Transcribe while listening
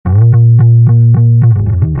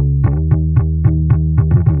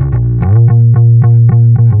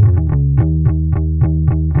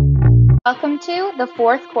to the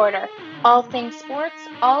fourth quarter. All things sports,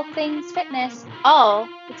 all things fitness, all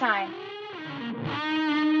the time.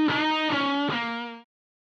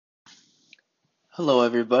 Hello,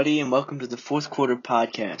 everybody, and welcome to the Fourth Quarter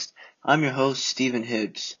Podcast. I'm your host, Stephen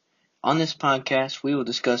Hibbs. On this podcast, we will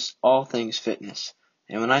discuss all things fitness.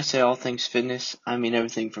 And when I say all things fitness, I mean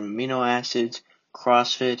everything from amino acids,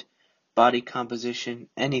 CrossFit, body composition,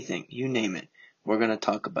 anything, you name it. We're going to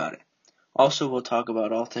talk about it. Also, we'll talk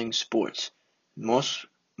about all things sports. Most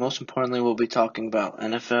importantly, we'll be talking about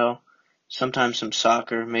NFL, sometimes some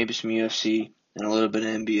soccer, maybe some UFC, and a little bit of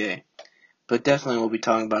NBA. But definitely we'll be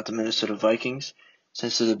talking about the Minnesota Vikings,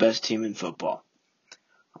 since they're the best team in football.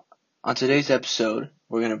 On today's episode,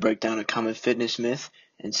 we're going to break down a common fitness myth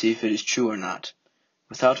and see if it is true or not.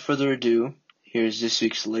 Without further ado, here's this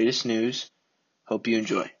week's latest news. Hope you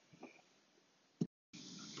enjoy.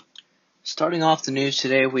 Starting off the news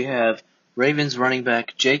today, we have Ravens running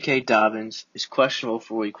back J.K. Dobbins is questionable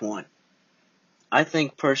for Week 1. I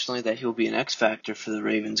think personally that he'll be an X factor for the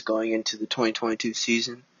Ravens going into the 2022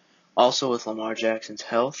 season, also with Lamar Jackson's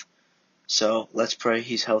health. So let's pray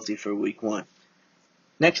he's healthy for Week 1.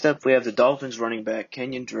 Next up, we have the Dolphins running back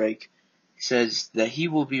Kenyon Drake. He says that he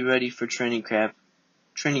will be ready for training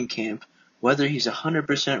camp, whether he's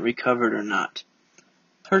 100% recovered or not.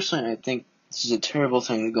 Personally, I think this is a terrible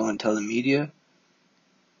thing to go and tell the media.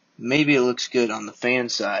 Maybe it looks good on the fan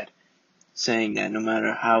side, saying that no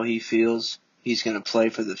matter how he feels, he's going to play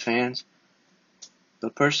for the fans.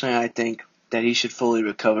 But personally, I think that he should fully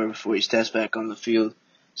recover before he steps back on the field,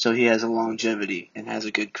 so he has a longevity and has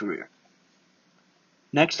a good career.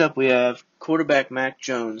 Next up, we have quarterback Mac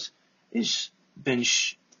Jones.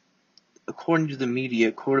 According to the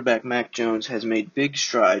media, quarterback Mac Jones has made big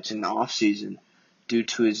strides in the offseason due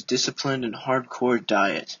to his disciplined and hardcore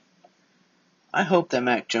diet. I hope that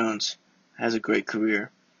Mac Jones has a great career.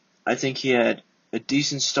 I think he had a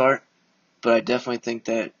decent start, but I definitely think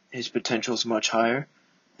that his potential is much higher.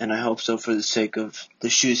 And I hope so for the sake of the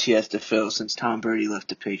shoes he has to fill since Tom Brady left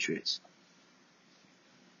the Patriots.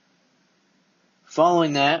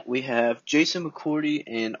 Following that, we have Jason McCourty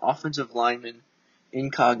and offensive lineman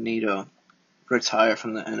Incognito retire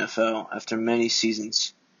from the NFL after many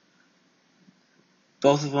seasons.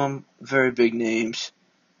 Both of them very big names,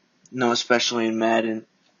 especially in Madden.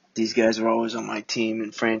 These guys are always on my team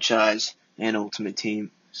in franchise and Ultimate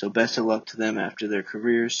Team, so best of luck to them after their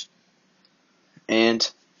careers. And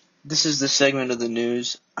this is the segment of the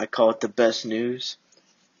news. I call it the best news,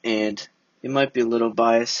 and it might be a little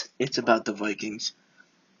biased. It's about the Vikings.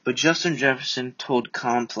 But Justin Jefferson told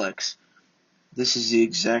Complex, this is the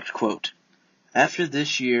exact quote, "After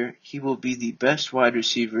this year, he will be the best wide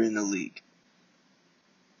receiver in the league."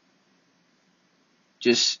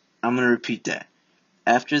 I'm going to repeat that.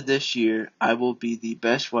 After this year, I will be the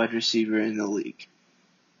best wide receiver in the league.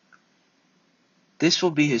 This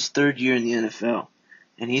will be his third year in the NFL.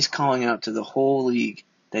 And he's calling out to the whole league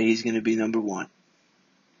that he's going to be number one.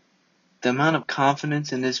 The amount of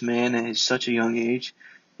confidence in this man at such a young age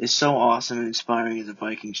is so awesome and inspiring as a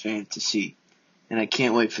Vikings fan to see, and I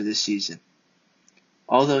can't wait for this season.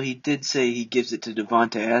 Although he did say he gives it to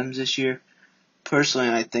Davante Adams this year, personally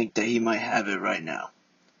I think that he might have it right now.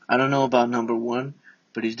 I don't know about number one,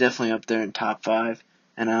 but he's definitely up there in top 5,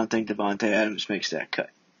 and I don't think Davante Adams makes that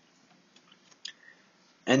cut.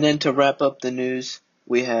 And then to wrap up the news,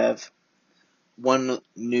 we have one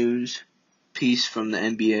news piece from the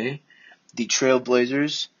NBA. The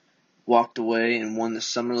Trailblazers walked away and won the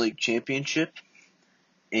Summer League Championship.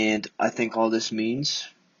 And I think all this means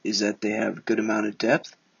is that they have a good amount of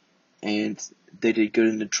depth. And they did good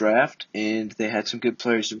in the draft. And they had some good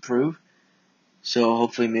players improve. So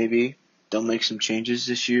hopefully maybe they'll make some changes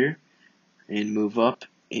this year and move up.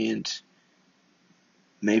 And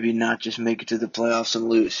maybe not just make it to the playoffs and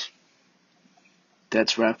lose.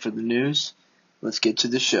 That's wrap for the news. Let's get to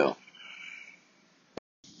the show.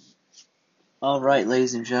 Alright,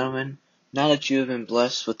 ladies and gentlemen, now that you have been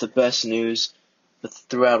blessed with the best news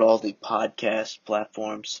throughout all the podcast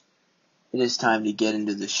platforms, it is time to get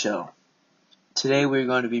into the show. Today we're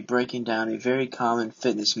going to be breaking down a very common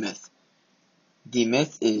fitness myth. The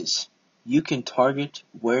myth is, you can target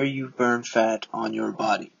where you burn fat on your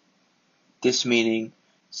body. This meaning,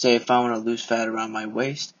 say if I want to lose fat around my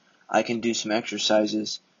waist, I can do some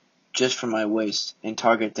exercises just for my waist and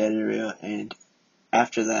target that area, and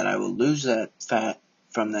after that I will lose that fat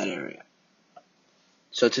from that area.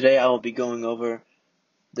 So today I will be going over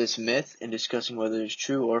this myth and discussing whether it's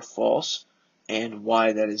true or false and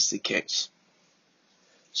why that is the case.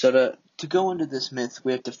 So to go into this myth,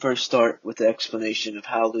 we have to first start with the explanation of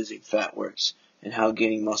how losing fat works and how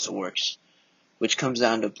gaining muscle works. which comes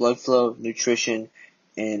down to blood flow, nutrition,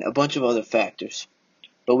 and a bunch of other factors.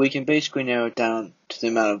 But we can basically narrow it down to the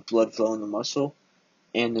amount of blood flow in the muscle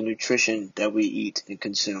and the nutrition that we eat and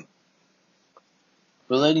consume.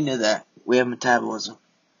 Relating to that, we have metabolism.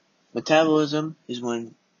 Metabolism is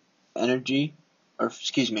when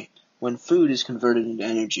when food is converted into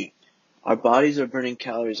energy. Our bodies are burning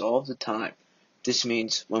calories all the time. This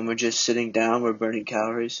means when we're just sitting down, we're burning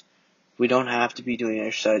calories. We don't have to be doing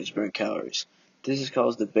exercise to burn calories. This is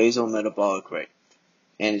called the basal metabolic rate,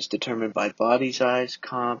 and it's determined by body size,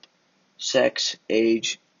 comp, sex,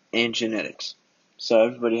 age, and genetics. So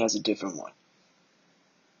everybody has a different one.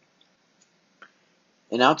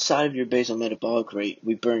 And outside of your basal metabolic rate,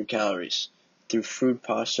 we burn calories through food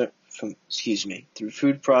processing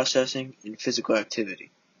and physical activity.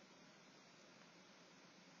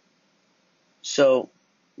 So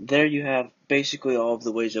there you have basically all of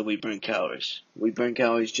the ways that we burn calories. We burn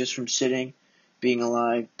calories just from sitting, being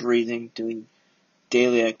alive, breathing, doing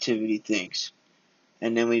daily activity things.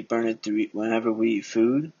 And then we burn it through whenever we eat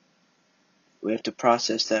food. We have to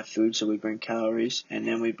process that food, so we burn calories, and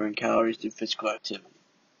then we burn calories through physical activity.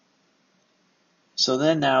 So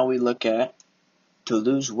then now we look at, to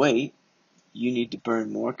lose weight, you need to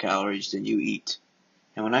burn more calories than you eat.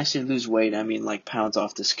 And when I say lose weight, I mean like pounds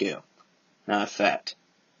off the scale, not fat.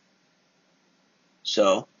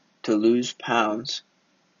 So, to lose pounds,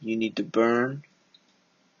 you need to burn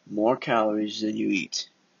more calories than you eat.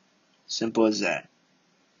 Simple as that.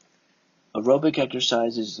 Aerobic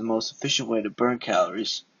exercise is the most efficient way to burn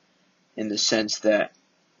calories in the sense that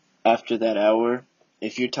after that hour,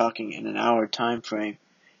 if you're talking in an hour time frame,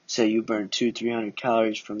 say you burn 200-300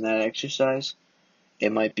 calories from that exercise,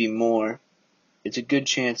 it might be more. It's a good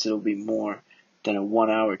chance it'll be more than a 1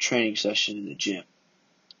 hour training session in the gym.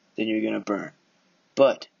 Then you're going to burn.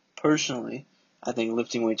 But personally, I think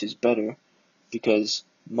lifting weights is better because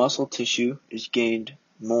muscle tissue is gained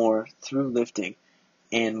more through lifting,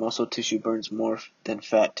 and muscle tissue burns more than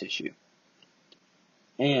fat tissue.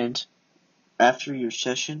 And after your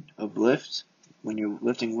session of lifts, when you're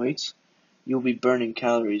lifting weights, you'll be burning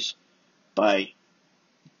calories by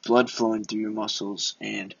blood flowing through your muscles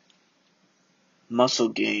and muscle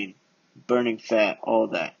gain, burning fat, all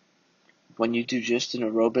that. When you do just an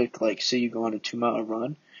aerobic, like say you go on a 2-mile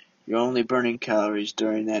run, you're only burning calories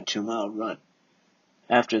during that 2-mile run.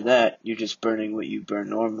 After that, you're just burning what you burn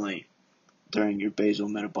normally during your basal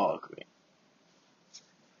metabolic rate.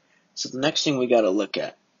 So the next thing we got to look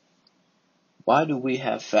at, why do we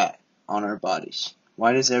have fat on our bodies?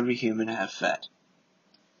 Why does every human have fat?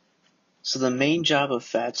 So the main job of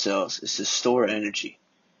fat cells is to store energy,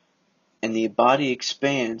 and the body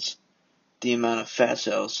expands the amount of fat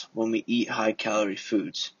cells when we eat high-calorie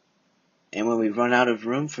foods. And when we run out of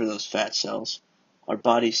room for those fat cells, our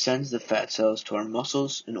body sends the fat cells to our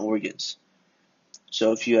muscles and organs.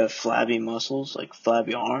 So if you have flabby muscles, like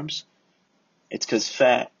flabby arms, it's because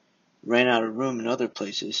fat ran out of room in other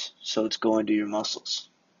places, so it's going to your muscles.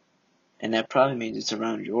 And that probably means it's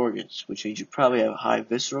around your organs, which means you probably have high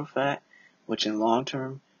visceral fat, which in long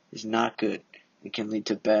term is not good. It can lead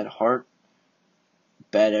to bad heart,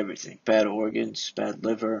 bad everything, bad organs, bad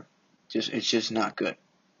liver. It's just not good.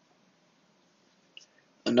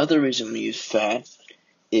 Another reason we use fat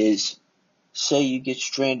is, say you get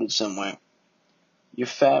stranded somewhere. Your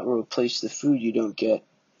fat will replace the food you don't get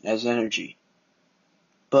as energy.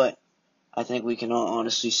 But I think we can all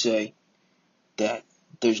honestly say that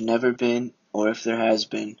there's never been, or if there has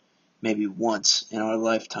been, maybe once in our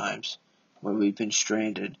lifetimes where we've been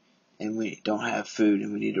stranded and we don't have food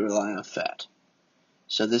and we need to rely on fat.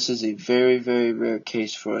 So this is a very, very rare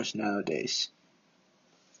case for us nowadays.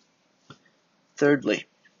 Thirdly,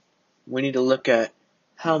 we need to look at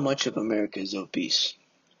how much of America is obese.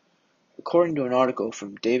 According to an article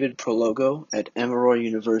from David Prologo at Emory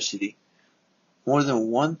University, more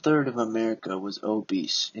than 1/3 of America was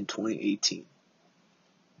obese in 2018,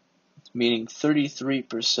 meaning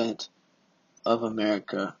 33% of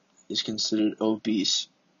America is considered obese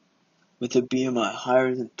with a BMI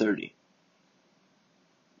higher than 30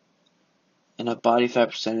 and a body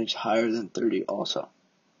fat percentage higher than 30 also.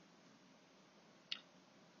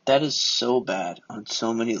 That is so bad on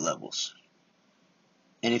so many levels.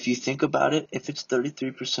 And if you think about it, if it's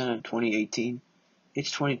 33% in 2018,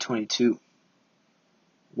 it's 2022.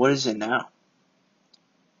 What is it now?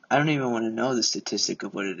 I don't even want to know the statistic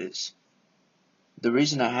of what it is. The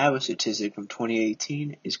reason I have a statistic from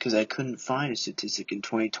 2018 is because I couldn't find a statistic in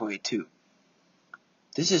 2022.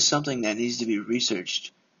 This is something that needs to be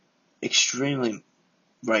researched extremely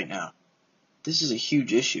right now. This is a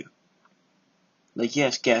huge issue. Like,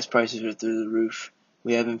 yes, gas prices are through the roof.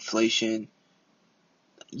 We have inflation.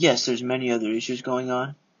 yes, there's many other issues going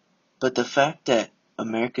on, but the fact that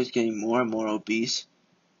America's getting more and more obese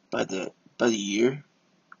by the year,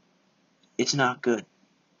 it's not good.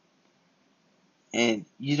 And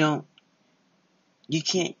you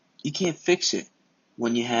can't fix it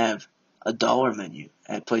when you have a dollar menu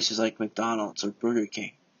at places like McDonald's or Burger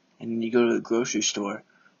King. And then you go to the grocery store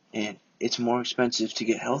and it's more expensive to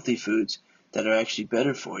get healthy foods that are actually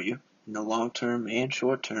better for you in the long term and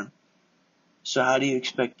short term. So how do you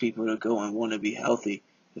expect people to go and want to be healthy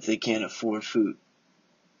if they can't afford food,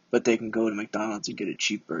 but they can go to McDonald's and get a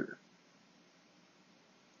cheap burger?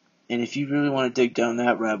 And if you really want to dig down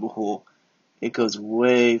that rabbit hole, it goes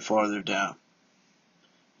way farther down.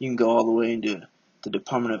 You can go all the way into the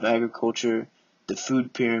Department of Agriculture, the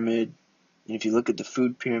food pyramid. And if you look at the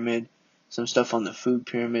food pyramid, some stuff on the food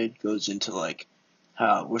pyramid goes into like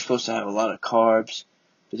how we're supposed to have a lot of carbs,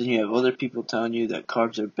 but then you have other people telling you that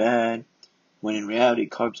carbs are bad, when in reality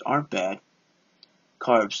carbs aren't bad.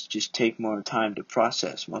 Carbs just take more time to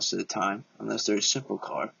process most of the time, unless they're a simple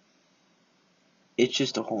carb. It's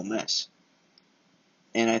just a whole mess.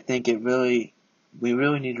 And I think we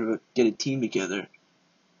really need to get a team together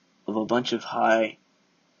of a bunch of highly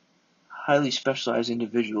specialized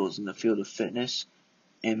individuals in the field of fitness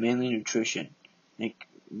and mainly nutrition, and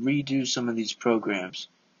redo some of these programs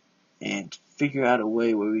and figure out a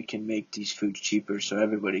way where we can make these foods cheaper so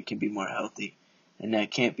everybody can be more healthy, and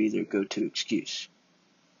that can't be their go-to excuse.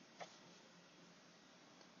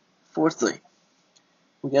 Fourthly,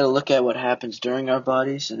 we got to look at what happens during our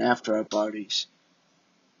bodies and after our bodies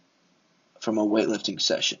from a weightlifting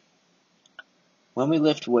session. When we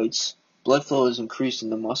lift weights, blood flow is increased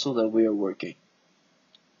in the muscle that we are working.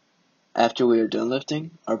 After we are done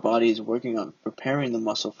lifting, our body is working on repairing the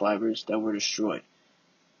muscle fibers that were destroyed.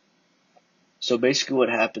 So basically what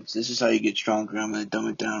happens, this is how you get stronger. I'm going to dumb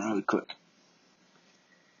it down really quick.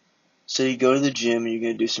 So you go to the gym and you're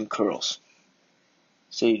going to do some curls.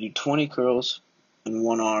 So you do 20 curls in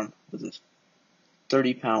one arm with a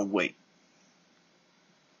 30-pound weight.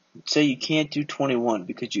 Say you can't do 21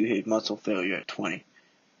 because you hit muscle failure at 20.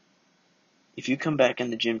 If you come back in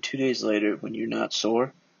the gym 2 days later when you're not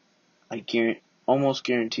sore, I almost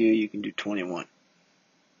guarantee you can do 21.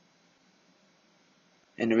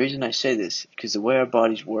 And the reason I say this is because the way our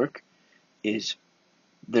bodies work is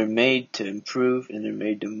they're made to improve and they're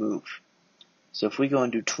made to move. So if we go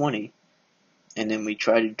and do 20 and then we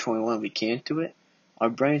try to do 21 and we can't do it, our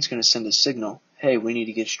brain's going to send a signal, hey, we need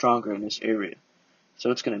to get stronger in this area.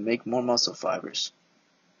 So it's going to make more muscle fibers.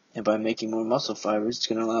 And by making more muscle fibers, it's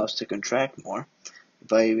going to allow us to contract more.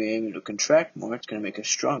 By being able to contract more, it's going to make us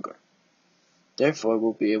stronger. Therefore,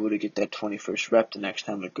 we'll be able to get that 21st rep the next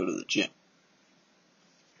time we go to the gym.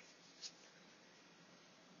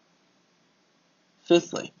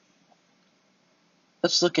 Fifthly,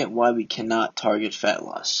 let's look at why we cannot target fat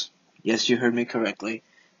loss. Yes, you heard me correctly.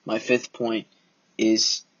 My fifth point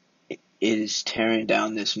is it is tearing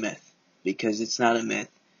down this myth, because it's not a myth.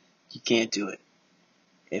 You can't do it.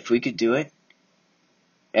 If we could do it,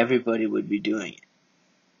 everybody would be doing it.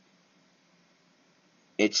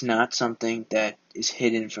 It's not something that is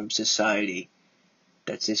hidden from society.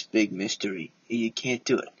 That's this big mystery. You can't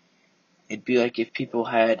do it. It'd be like if people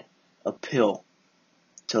had a pill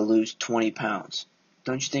to lose 20 pounds.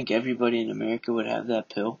 Don't you think everybody in America would have that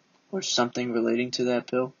pill? Or something relating to that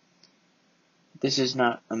pill? This is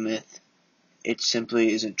not a myth. It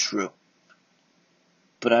simply isn't true.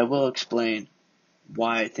 But I will explain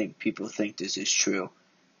why I think people think this is true.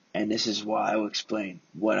 And this is why I will explain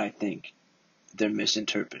what I think they're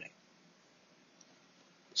misinterpreting.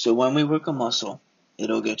 So when we work a muscle,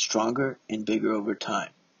 it'll get stronger and bigger over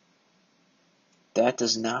time. That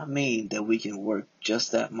does not mean that we can work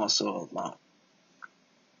just that muscle alone.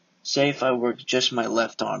 Say if I work just my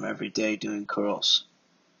left arm every day doing curls.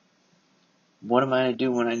 What am I going to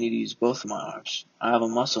do when I need to use both of my arms? I have a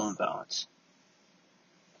muscle imbalance.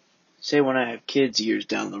 Say when I have kids years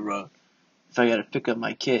down the road, if I got to pick up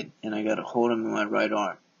my kid and I got to hold him in my right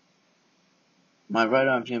arm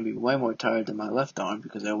arm's going to be way more tired than my left arm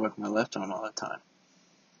because I work my left arm all the time.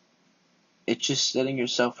 It's just setting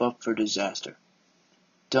yourself up for disaster.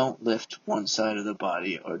 Don't lift one side of the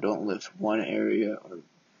body, or don't lift one area or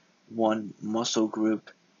one muscle group.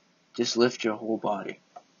 Just lift your whole body.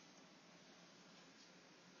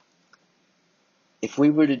 If we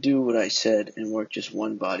were to do what I said and work just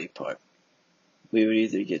one body part, we would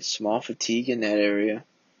either get small fatigue in that area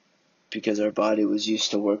because our body was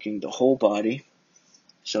used to working the whole body.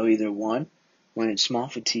 So either one, when it's small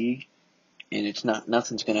fatigue and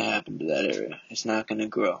nothing's going to happen to that area. It's not going to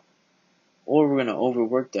grow. Or we're going to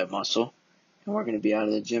overwork that muscle and we're going to be out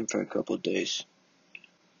of the gym for a couple of days.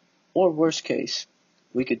 Or worst case,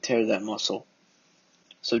 we could tear that muscle.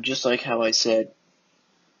 So just like how I said,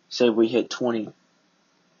 say we hit 20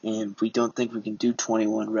 and we don't think we can do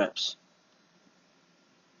 21 reps.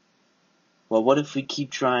 Well, what if we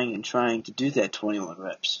keep trying and trying to do that 21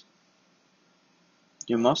 reps?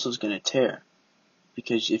 Your muscle's going to tear.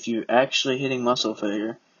 Because if you're actually hitting muscle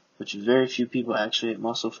failure, which very few people actually hit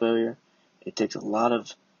muscle failure, it takes a lot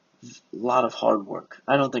of hard work.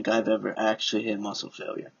 I don't think I've ever actually hit muscle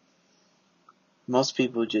failure. Most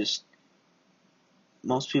people just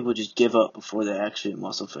give up before they actually hit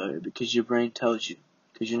muscle failure because your brain tells you,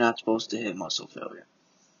 because you're not supposed to hit muscle failure.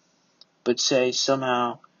 But say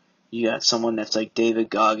somehow you got someone that's like David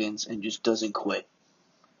Goggins and just doesn't quit.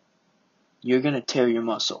 You're going to tear your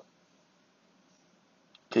muscle.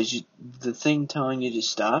 Because the thing telling you to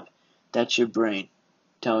stop, that's your brain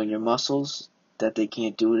telling your muscles that they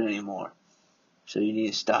can't do it anymore. So you need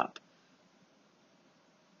to stop.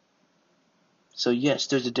 So yes,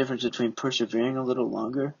 there's a difference between persevering a little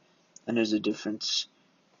longer, and there's then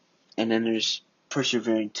there's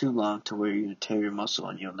persevering too long to where you're going to tear your muscle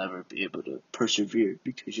and you'll never be able to persevere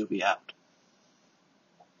because you'll be out.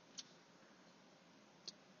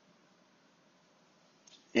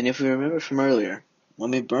 And if we remember from earlier,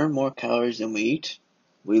 when we burn more calories than we eat,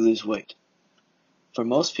 we lose weight. For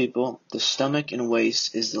most people, the stomach and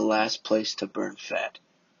waist is the last place to burn fat.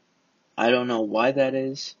 I don't know why that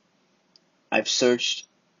is. I've searched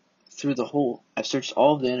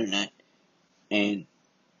all of the internet, and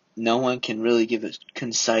no one can really give a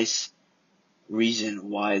concise reason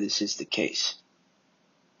why this is the case.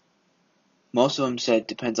 Most of them said it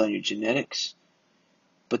depends on your genetics,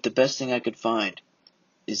 but the best thing I could find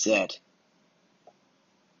is that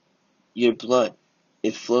your blood,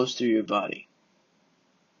 it flows through your body.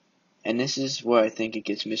 And this is where I think it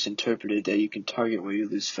gets misinterpreted that you can target where you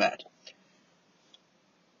lose fat.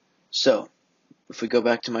 So, if we go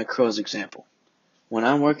back to my curls example, when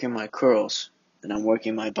I'm working my curls and I'm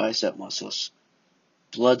working my bicep muscles,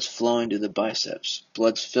 blood's flowing to the biceps,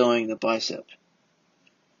 blood's filling the bicep.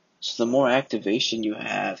 So the more activation you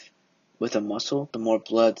have with a muscle, the more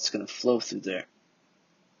blood that's going to flow through there.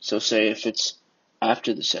 So say if it's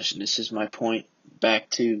after the session, this is my point back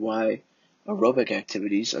to why aerobic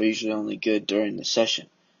activities are usually only good during the session.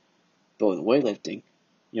 But with weightlifting,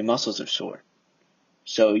 your muscles are sore.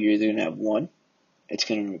 So you're either going to have one, it's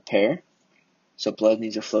going to repair. So blood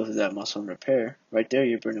needs to flow through that muscle and repair. Right there,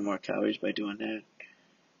 you're burning more calories by doing that.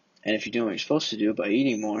 And if you're doing what you're supposed to do by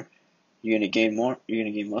eating more, you're going to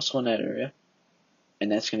gain muscle in that area.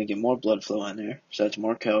 And that's going to get more blood flow in there. So that's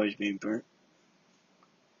more calories being burnt.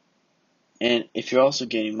 And if you're also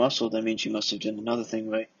gaining muscle, that means you must have done another thing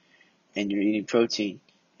right. And you're eating protein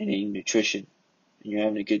and eating nutrition. And you're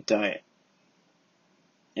having a good diet.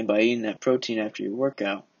 And by eating that protein after your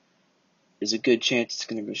workout, there's a good chance it's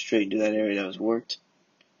going to go straight into that area that was worked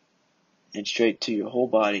and straight to your whole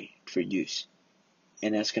body for use.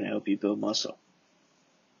 And that's going to help you build muscle.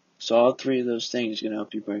 So all three of those things are going to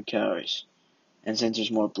help you burn calories. And since there's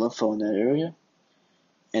more blood flow in that area,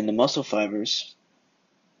 and the muscle fibers,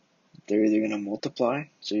 they're either going to multiply,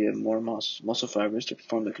 so you have more muscle fibers to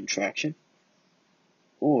perform the contraction,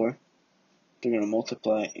 or they're going to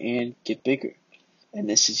multiply and get bigger. And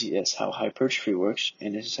that's how hypertrophy works,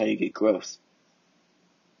 and this is how you get growth.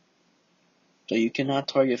 So you cannot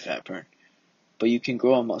target fat burn, but you can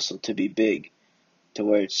grow a muscle to be big, to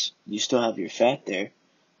where you still have your fat there,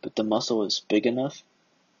 but the muscle is big enough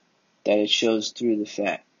that it shows through the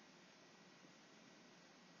fat.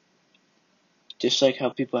 Just like how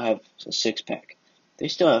people have a six-pack. They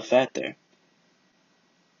still have fat there,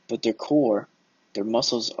 but their core, their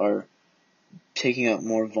muscles are taking up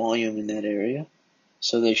more volume in that area,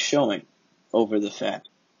 so they're showing over the fat.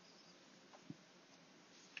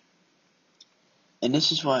 And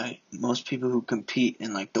this is why most people who compete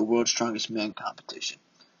in like the World's Strongest Man competition,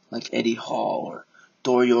 like Eddie Hall or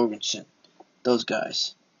Thor Jorgensen, those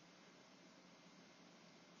guys.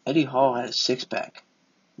 Eddie Hall had a six-pack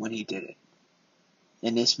when he did it.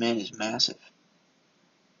 And this man is massive.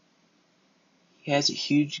 He has a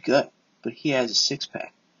huge gut, but he has a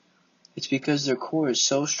six-pack. It's because their core is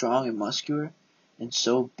so strong and muscular and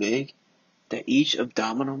so big that each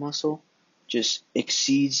abdominal muscle just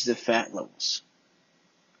exceeds the fat levels.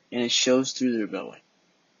 And it shows through their belly.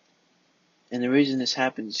 And the reason this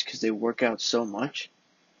happens is because they work out so much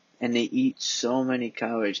and they eat so many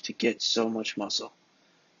calories to get so much muscle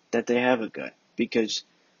that they have a gut. Because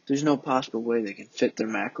there's no possible way they can fit their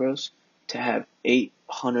macros to have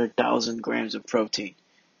 800,000 grams of protein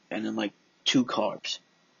and then like 2 carbs.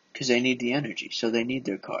 Because they need the energy, so they need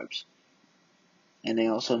their carbs. And they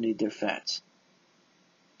also need their fats.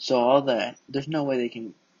 So all that, there's no way they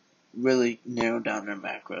can really narrow down their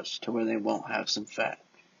macros to where they won't have some fat.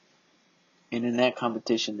 And in that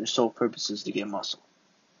competition, their sole purpose is to get muscle.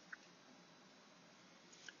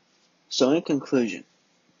 So in conclusion,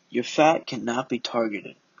 your fat cannot be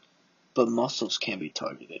targeted, but muscles can be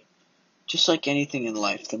targeted. Just like anything in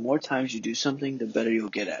life, the more times you do something, the better you'll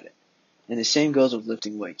get at it. And the same goes with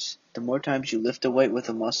lifting weights. The more times you lift a weight with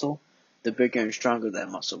a muscle, the bigger and stronger that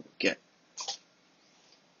muscle will get.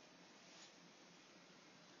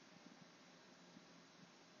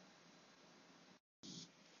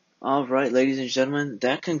 Alright, ladies and gentlemen,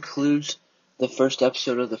 that concludes the first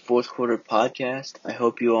episode of the fourth quarter podcast. I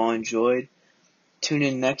hope you all enjoyed. Tune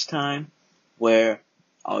in next time where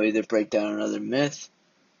I'll either break down another myth,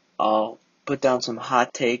 I'll put down some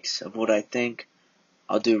hot takes of what I think,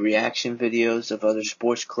 I'll do reaction videos of other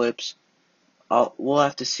sports clips. We'll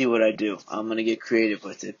have to see what I do. I'm going to get creative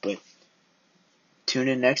with it, but tune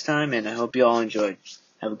in next time, and I hope you all enjoyed.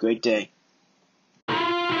 Have a great day.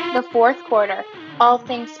 The fourth quarter. All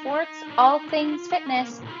things sports, all things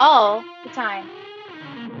fitness, all the time.